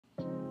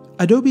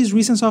Adobe's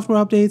recent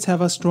software updates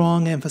have a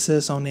strong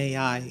emphasis on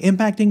AI,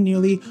 impacting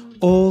nearly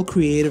all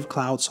Creative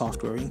Cloud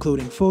software,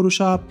 including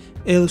Photoshop,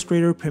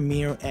 Illustrator,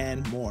 Premiere,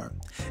 and more.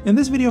 In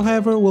this video,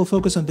 however, we'll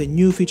focus on the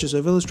new features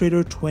of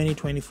Illustrator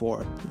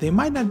 2024. They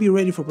might not be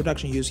ready for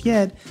production use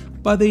yet,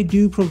 but they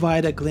do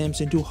provide a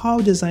glimpse into how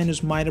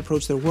designers might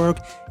approach their work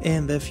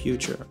in the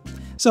future.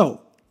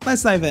 So,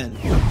 let's dive in.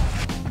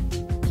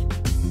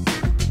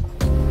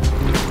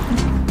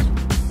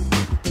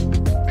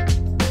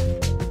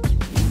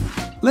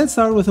 Let's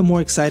start with a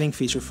more exciting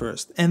feature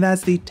first, and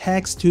that's the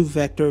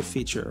text-to-vector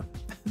feature.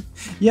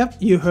 Yep,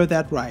 you heard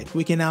that right.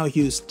 We can now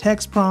use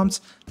text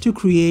prompts to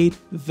create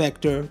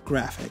vector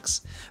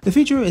graphics. The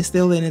feature is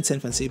still in its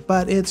infancy,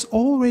 but it's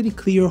already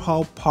clear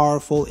how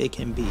powerful it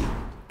can be.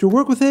 To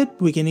work with it,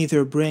 we can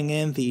either bring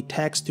in the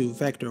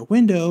text-to-vector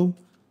window,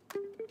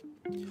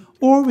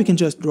 or we can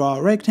just draw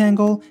a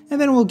rectangle,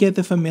 and then we'll get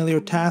the familiar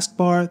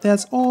taskbar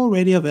that's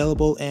already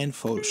available in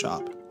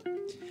Photoshop.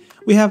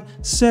 We have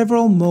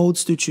several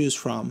modes to choose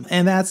from,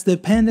 and that's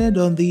dependent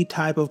on the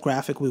type of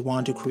graphic we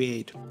want to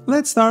create.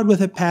 Let's start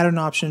with a pattern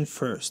option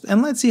first,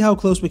 and let's see how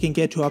close we can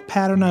get to a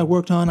pattern I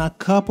worked on a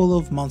couple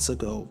of months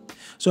ago.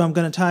 So I'm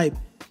gonna type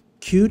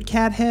cute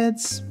cat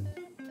heads,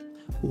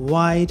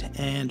 white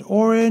and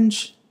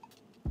orange,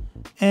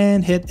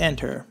 and hit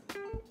enter.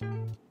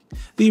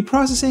 The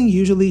processing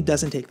usually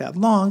doesn't take that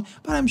long,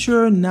 but I'm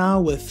sure now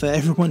with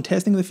everyone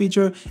testing the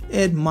feature,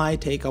 it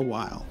might take a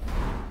while.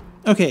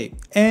 Okay,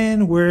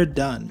 and we're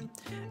done.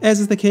 As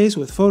is the case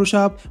with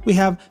Photoshop, we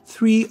have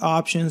three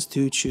options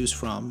to choose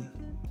from.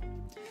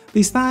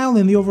 The style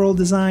and the overall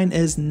design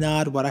is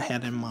not what I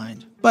had in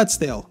mind, but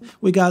still,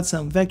 we got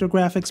some vector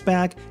graphics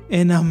back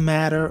in a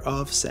matter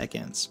of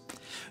seconds.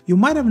 You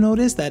might have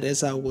noticed that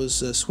as I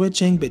was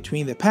switching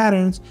between the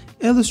patterns,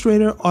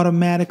 Illustrator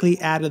automatically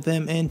added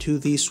them into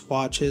the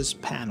swatches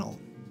panel.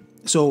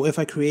 So if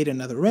I create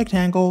another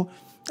rectangle,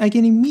 I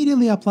can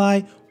immediately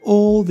apply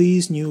all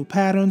these new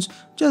patterns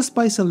just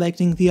by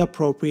selecting the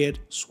appropriate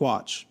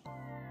swatch.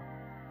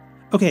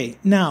 Okay,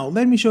 now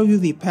let me show you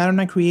the pattern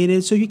I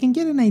created so you can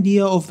get an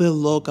idea of the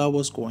look I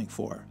was going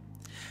for.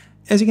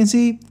 As you can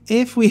see,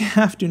 if we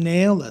have to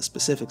nail a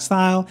specific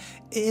style,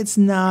 it's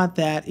not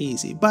that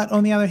easy, but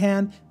on the other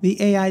hand,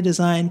 the AI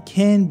design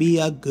can be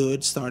a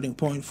good starting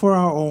point for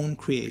our own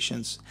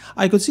creations.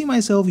 I could see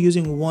myself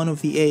using one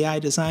of the AI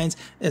designs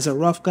as a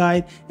rough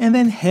guide and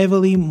then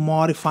heavily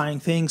modifying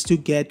things to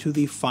get to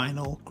the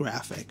final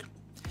graphic.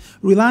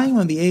 Relying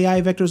on the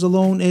AI vectors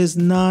alone is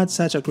not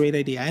such a great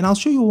idea, and I'll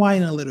show you why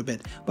in a little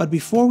bit, but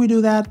before we do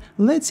that,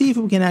 let's see if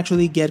we can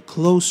actually get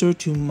closer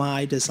to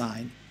my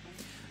design.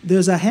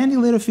 There's a handy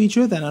little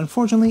feature that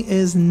unfortunately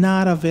is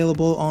not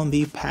available on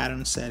the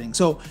pattern setting,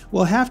 so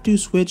we'll have to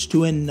switch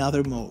to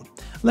another mode.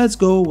 Let's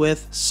go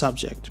with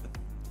subject.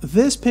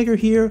 This picker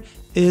here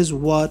is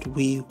what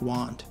we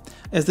want.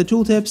 As the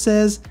tooltip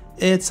says,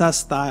 it's a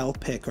style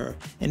picker,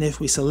 and if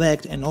we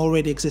select an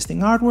already existing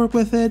artwork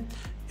with it,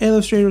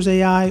 Illustrator's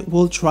AI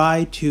will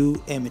try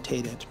to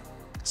imitate it.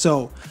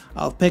 So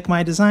I'll pick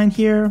my design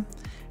here,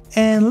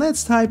 and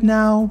let's type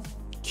now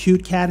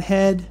cute cat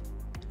head,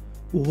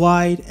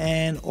 white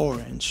and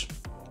orange,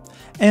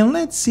 and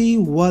let's see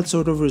what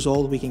sort of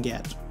result we can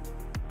get.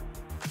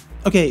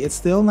 Okay, it's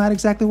still not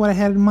exactly what I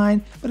had in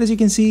mind, but as you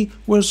can see,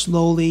 we're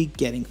slowly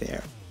getting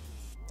there.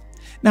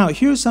 Now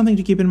here's something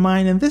to keep in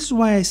mind, and this is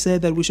why I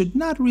said that we should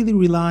not really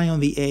rely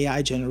on the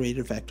AI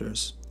generated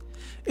vectors.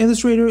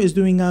 Illustrator is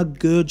doing a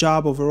good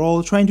job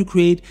overall trying to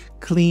create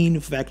clean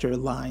vector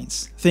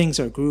lines. Things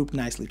are grouped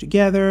nicely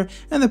together,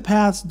 and the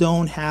paths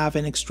don't have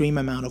an extreme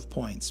amount of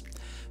points.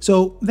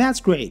 So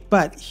that's great,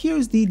 but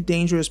here's the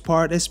dangerous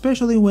part,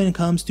 especially when it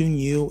comes to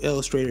new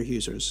Illustrator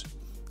users.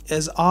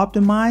 As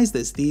optimized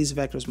as these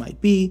vectors might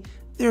be,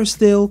 they're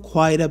still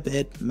quite a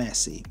bit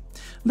messy.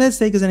 Let's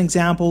take as an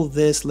example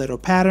this little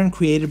pattern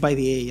created by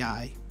the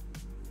AI.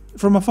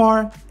 From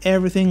afar,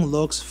 everything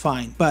looks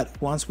fine, but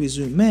once we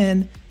zoom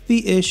in,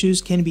 the issues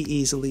can be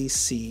easily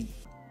seen.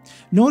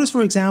 Notice,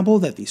 for example,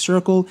 that the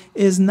circle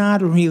is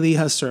not really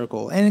a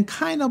circle, and it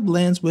kind of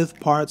blends with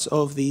parts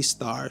of the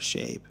star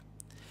shape.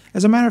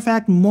 As a matter of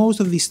fact,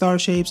 most of the star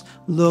shapes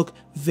look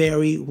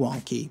very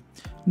wonky.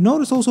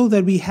 Notice also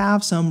that we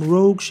have some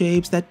rogue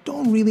shapes that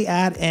don't really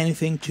add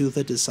anything to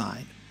the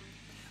design.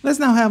 Let's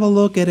now have a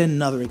look at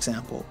another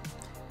example.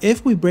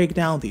 If we break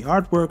down the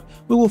artwork,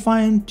 we will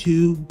find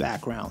two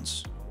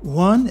backgrounds.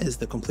 One is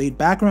the complete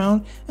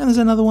background, and there's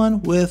another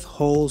one with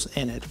holes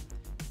in it.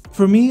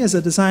 For me, as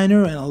a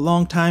designer and a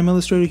long-time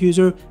Illustrator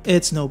user,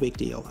 it's no big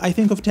deal. I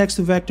think of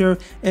text-to-vector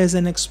as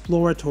an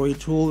exploratory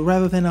tool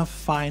rather than a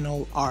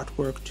final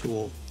artwork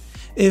tool.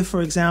 If,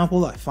 for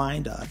example, I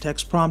find a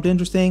text prompt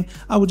interesting,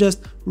 I would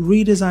just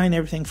redesign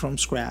everything from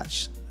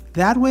scratch.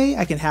 That way,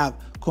 I can have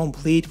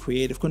complete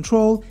creative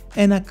control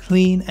and a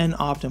clean and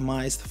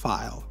optimized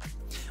file.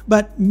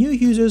 But new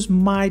users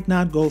might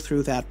not go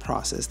through that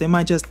process. They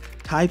might just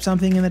type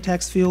something in the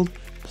text field,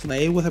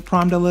 play with a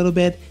prompt a little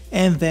bit,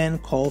 and then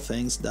call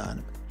things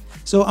done.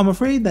 So I'm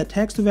afraid that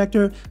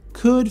text-to-vector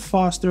could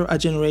foster a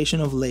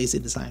generation of lazy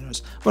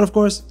designers, but of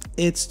course,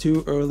 it's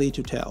too early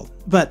to tell.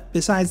 But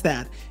besides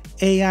that,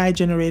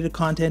 AI-generated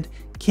content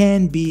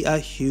can be a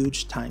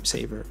huge time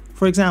saver.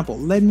 For example,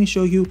 let me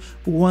show you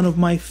one of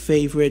my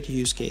favorite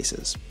use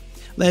cases.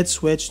 Let's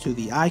switch to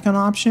the icon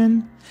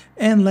option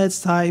and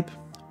let's type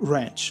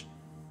wrench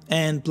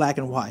and black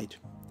and white.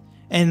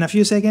 And in a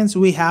few seconds,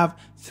 we have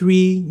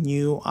 3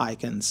 new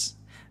icons.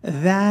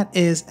 That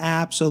is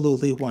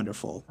absolutely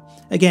wonderful.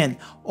 Again,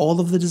 all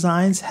of the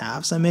designs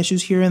have some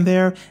issues here and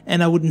there,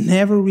 and I would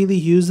never really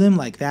use them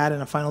like that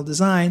in a final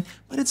design,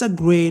 but it's a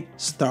great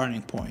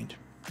starting point.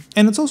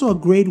 And it's also a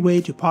great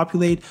way to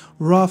populate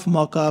rough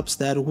mockups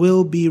that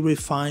will be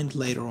refined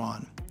later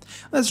on.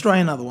 Let's try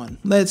another one.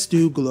 Let's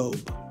do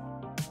globe.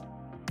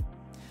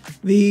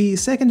 The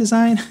second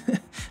design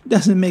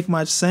doesn't make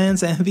much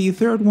sense, and the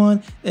third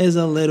one is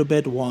a little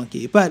bit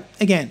wonky, but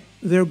again,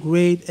 they're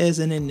great as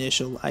an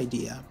initial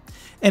idea.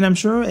 And I'm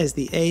sure as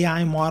the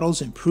AI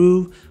models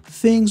improve,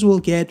 things will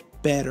get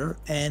better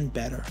and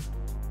better.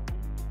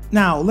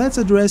 Now, let's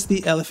address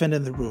the elephant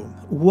in the room.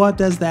 What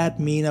does that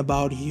mean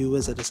about you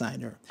as a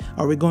designer?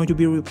 Are we going to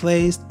be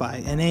replaced by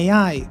an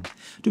AI?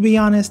 To be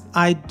honest,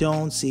 I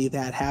don't see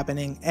that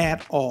happening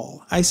at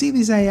all. I see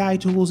these AI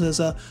tools as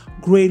a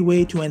great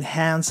way to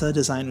enhance a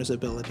designer's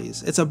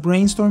abilities. It's a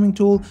brainstorming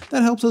tool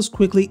that helps us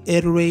quickly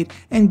iterate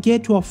and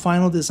get to a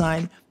final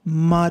design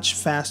much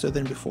faster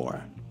than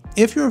before.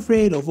 If you're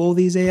afraid of all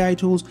these AI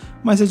tools,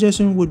 my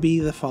suggestion would be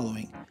the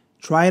following.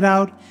 Try it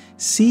out,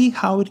 see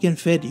how it can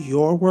fit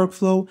your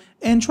workflow,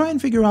 and try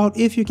and figure out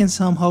if you can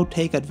somehow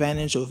take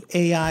advantage of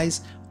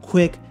AI's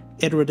quick,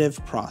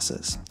 iterative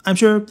process. I'm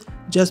sure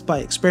just by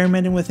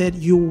experimenting with it,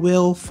 you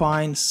will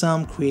find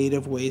some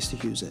creative ways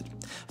to use it.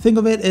 Think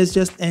of it as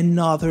just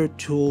another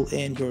tool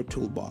in your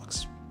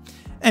toolbox.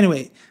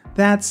 Anyway,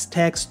 that's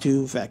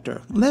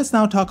text-to-vector. Let's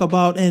now talk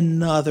about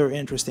another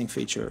interesting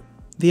feature.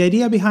 The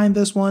idea behind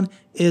this one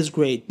is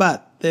great,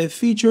 but the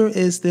feature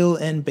is still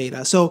in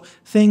beta, so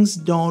things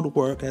don't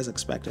work as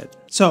expected.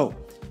 So,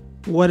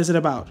 what is it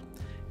about?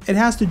 It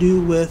has to do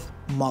with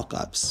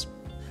mockups.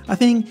 I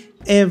think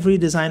every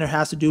designer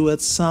has to do at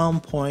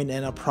some point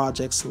in a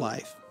project's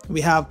life.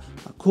 We have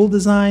a cool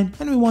design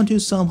and we want to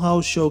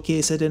somehow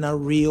showcase it in a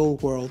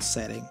real-world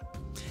setting.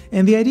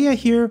 And the idea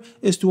here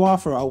is to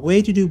offer a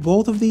way to do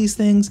both of these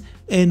things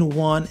in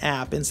one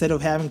app instead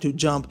of having to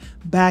jump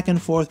back and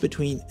forth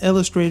between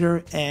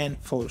Illustrator and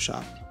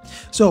Photoshop.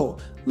 So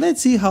let's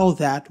see how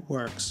that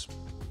works.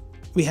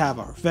 We have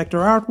our vector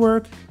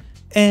artwork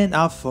and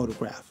a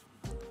photograph.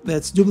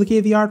 Let's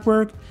duplicate the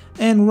artwork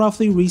and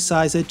roughly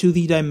resize it to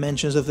the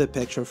dimensions of the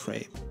picture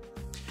frame.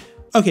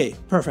 Okay,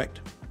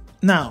 perfect.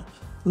 Now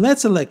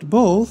let's select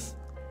both.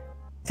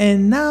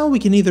 And now we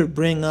can either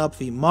bring up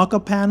the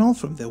Mockup panel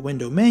from the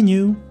window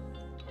menu,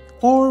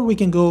 or we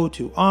can go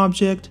to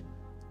Object,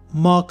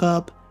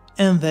 Mockup,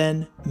 and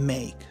then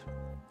Make.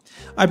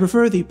 I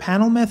prefer the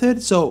panel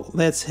method, so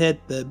let's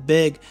hit the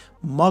big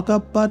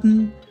Mockup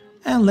button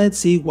and let's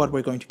see what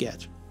we're going to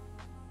get.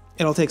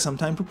 It'll take some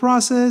time to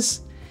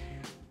process,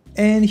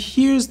 and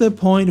here's the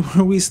point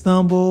where we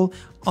stumble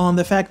on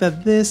the fact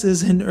that this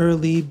is an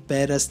early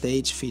beta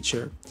stage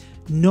feature.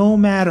 No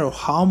matter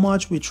how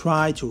much we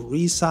try to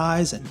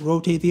resize and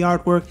rotate the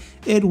artwork,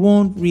 it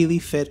won't really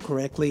fit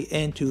correctly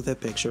into the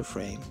picture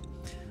frame.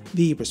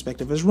 The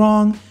perspective is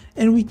wrong,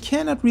 and we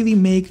cannot really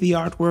make the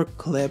artwork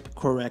clip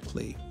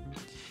correctly.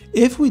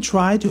 If we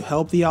try to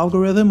help the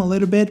algorithm a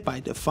little bit by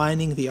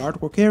defining the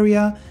artwork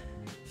area,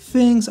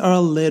 things are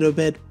a little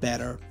bit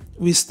better.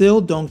 We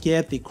still don't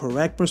get the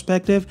correct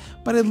perspective,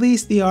 but at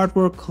least the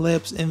artwork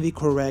clips in the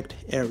correct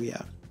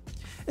area.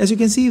 As you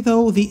can see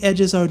though, the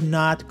edges are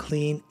not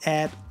clean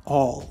at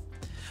all.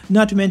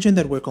 Not to mention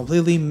that we're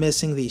completely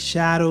missing the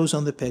shadows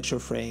on the picture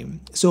frame.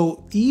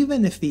 So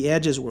even if the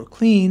edges were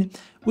clean,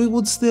 we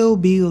would still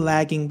be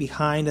lagging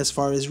behind as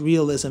far as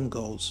realism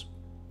goes.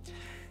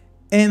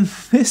 And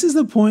this is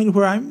the point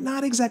where I'm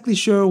not exactly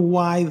sure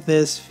why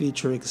this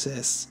feature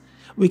exists.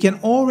 We can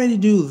already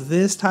do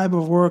this type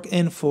of work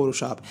in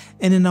Photoshop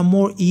and in a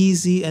more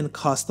easy and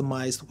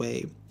customized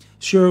way.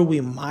 Sure, we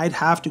might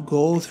have to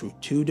go through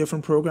 2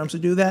 different programs to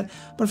do that,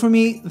 but for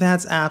me,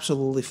 that's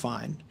absolutely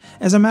fine.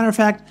 As a matter of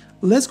fact,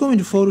 let's go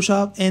into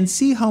Photoshop and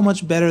see how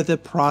much better the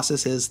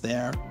process is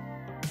there.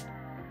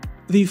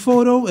 The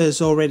photo is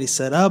already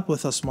set up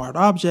with a smart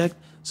object,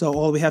 so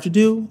all we have to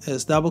do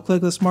is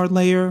double-click the smart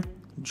layer,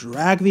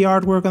 drag the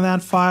artwork on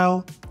that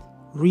file,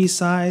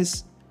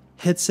 resize,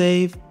 hit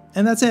save,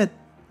 and that's it.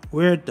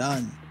 We're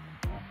done.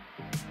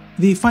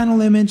 The final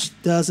image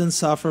doesn't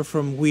suffer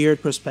from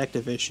weird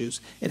perspective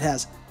issues. It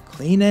has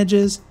clean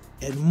edges,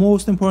 and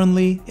most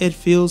importantly, it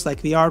feels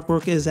like the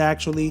artwork is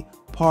actually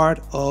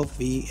part of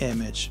the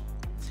image.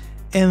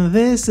 And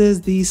this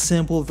is the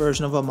simple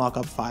version of a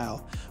mockup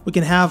file. We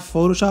can have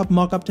Photoshop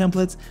mockup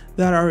templates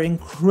that are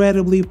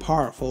incredibly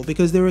powerful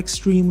because they're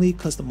extremely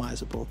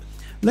customizable.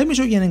 Let me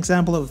show you an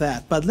example of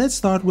that, but let's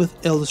start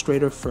with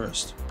Illustrator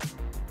first.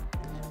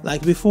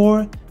 Like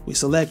before, we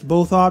select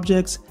both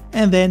objects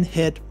and then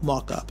hit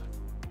Mockup.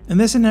 In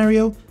this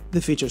scenario,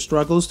 the feature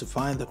struggles to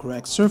find the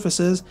correct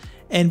surfaces,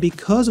 and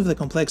because of the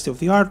complexity of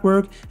the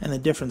artwork and the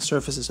different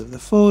surfaces of the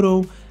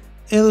photo,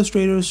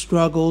 Illustrator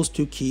struggles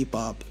to keep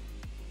up.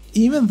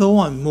 Even though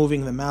I'm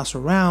moving the mouse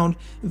around,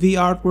 the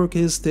artwork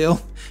is still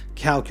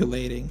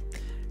calculating,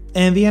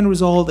 and the end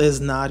result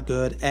is not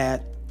good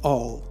at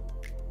all.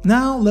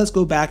 Now let's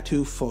go back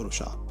to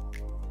Photoshop.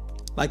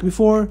 Like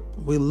before,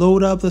 we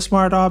load up the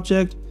smart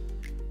object,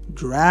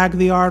 drag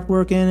the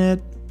artwork in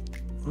it,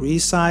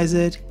 resize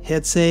it,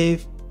 hit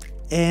save,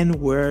 and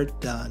we're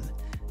done.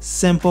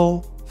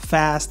 Simple,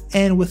 fast,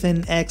 and with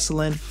an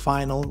excellent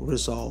final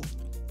result.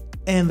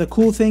 And the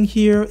cool thing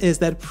here is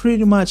that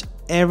pretty much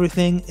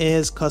everything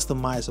is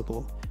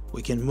customizable.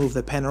 We can move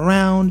the pen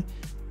around,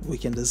 we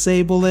can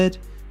disable it,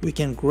 we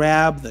can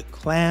grab the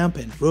clamp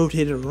and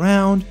rotate it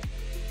around.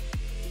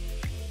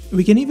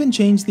 We can even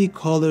change the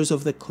colors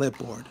of the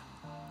clipboard.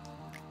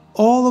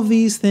 All of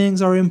these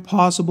things are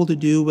impossible to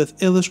do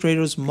with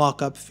Illustrator's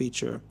Mockup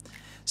feature.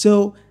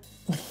 So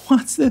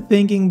what's the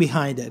thinking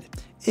behind it?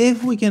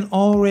 If we can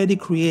already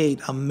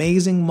create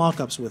amazing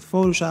mockups with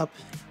Photoshop,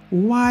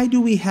 why do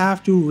we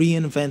have to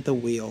reinvent the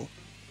wheel?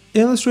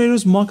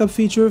 Illustrator's Mockup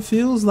feature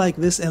feels like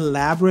this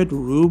elaborate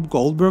Rube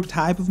Goldberg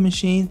type of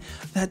machine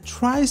that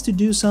tries to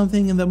do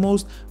something in the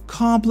most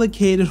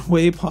complicated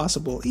way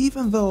possible,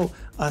 even though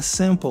a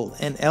simple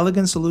and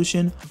elegant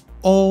solution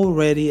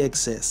already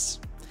exists.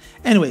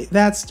 Anyway,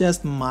 that's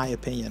just my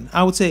opinion.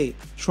 I would say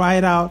try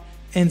it out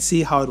and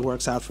see how it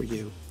works out for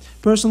you.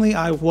 Personally,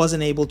 I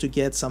wasn't able to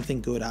get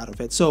something good out of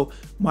it, so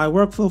my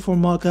workflow for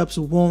mockups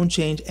won't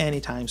change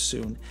anytime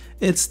soon.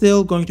 It's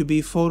still going to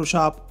be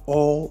Photoshop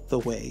all the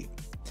way.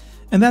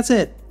 And that's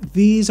it.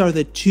 These are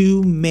the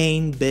two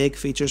main big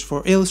features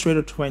for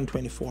Illustrator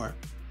 2024.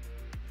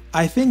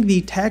 I think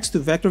the text to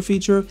vector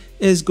feature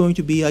is going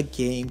to be a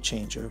game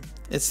changer.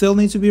 It still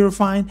needs to be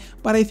refined,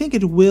 but I think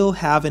it will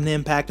have an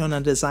impact on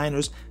a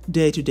designer's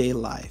day-to-day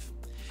life,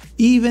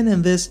 even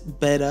in this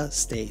beta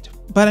state.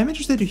 But I'm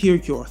interested to hear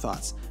your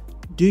thoughts.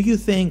 Do you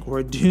think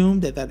we're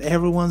doomed that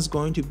everyone's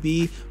going to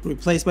be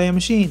replaced by a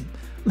machine?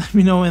 Let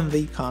me know in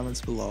the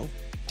comments below.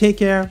 Take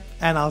care,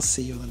 and I'll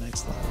see you in the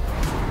next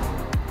one.